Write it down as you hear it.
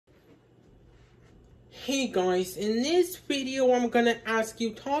Hey guys, in this video I'm gonna ask you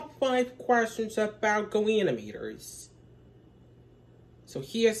top 5 questions about goanimators. So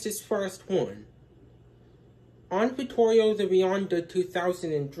here's this first one. On Vittorio the Beyonder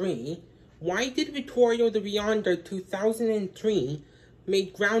 2003, why did Vittorio the Beyonder 2003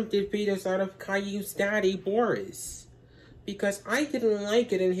 make grounded videos out of Caillou's daddy Boris? Because I didn't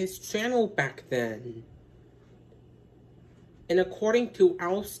like it in his channel back then. And according to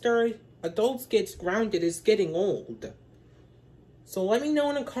Alster, adults gets grounded is getting old. So let me know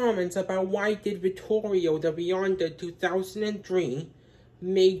in the comments about why did Vittorio the Beyonder 2003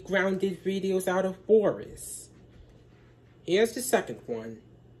 made grounded videos out of Boris. Here's the second one.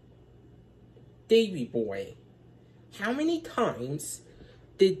 Davy Boy. How many times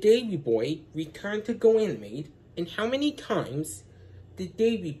did Davy Boy return to GoAnimate, and how many times did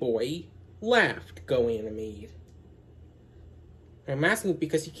Davy Boy left GoAnimate? I'm asking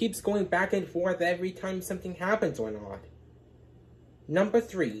because he keeps going back and forth every time something happens or not. Number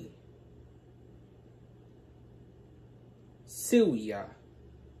 3. Suya.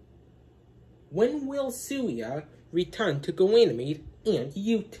 When will Suya return to GoAnimate and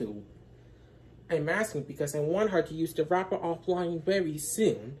YouTube? I'm asking because I want her to use the wrapper offline very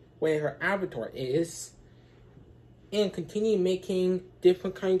soon, where her avatar is, and continue making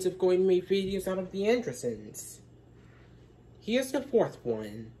different kinds of GoAnimate videos out of the Andersons. Here's the fourth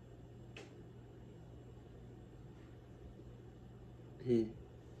one.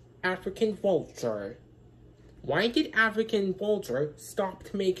 African Vulture. Why did African Vulture stop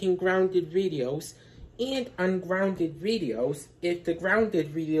making grounded videos and ungrounded videos if the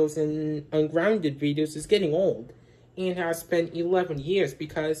grounded videos and ungrounded videos is getting old and has been 11 years?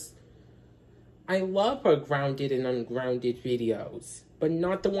 Because I love her grounded and ungrounded videos, but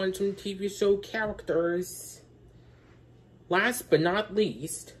not the ones from TV show characters. Last but not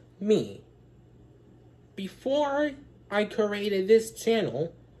least, me. Before I created this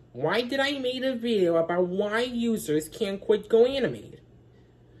channel, why did I make a video about why users can't quit GoAnimate?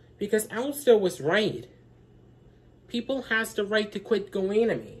 Because Alistair was right. People has the right to quit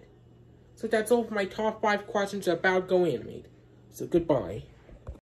GoAnimate. So that's all for my top 5 questions about GoAnimate. So goodbye.